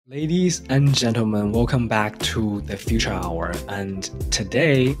Ladies and gentlemen, welcome back to the Future Hour. And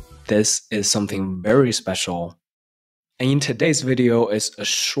today, this is something very special. And in today's video is a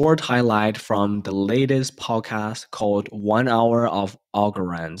short highlight from the latest podcast called 1 Hour of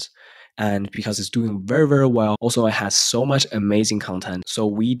Algorand. And because it's doing very, very well, also it has so much amazing content. So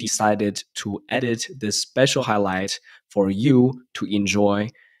we decided to edit this special highlight for you to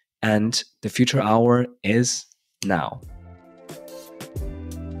enjoy. And the Future Hour is now.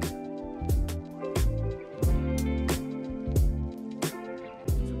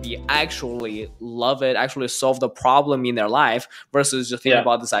 Actually love it, actually solve the problem in their life versus just thinking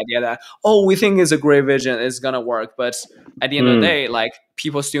about this idea that, oh, we think it's a great vision, it's gonna work, but at the end of the day, like,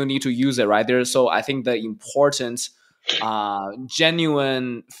 people still need to use it, right? So I think the important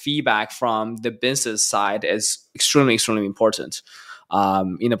genuine feedback from the business side is extremely important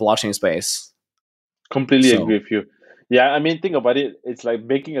in the blockchain space. Completely agree with you. Yeah, I mean, think about it. It's like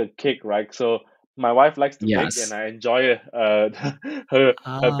baking a cake, right? So my wife likes to bake, and I enjoy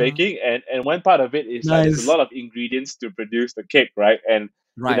her baking. And one part of it is like there's a Nice. lot of ingredients to produce the cake, right? And in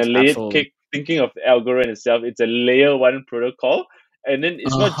a Right, layered absolutely. cake, thinking of the Algorand itself, it's a layer one protocol, and then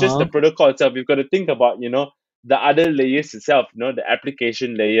it's not just the protocol itself. You've got to think about the other layers itself. The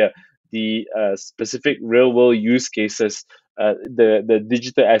application layer, the specific real world use cases, the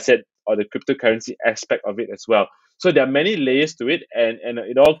digital asset or the cryptocurrency aspect of it as well. So there are many layers to it, and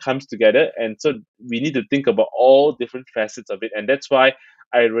it all comes together. And so we need to think about all different facets of it, and that's why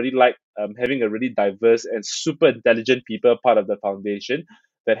I really like having a really diverse and super intelligent people part of the foundation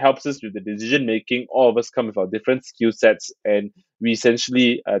that helps us with the decision making. All of us come with our different skill sets, and we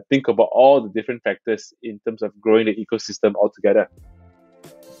essentially think about all the different factors in terms of growing the ecosystem altogether.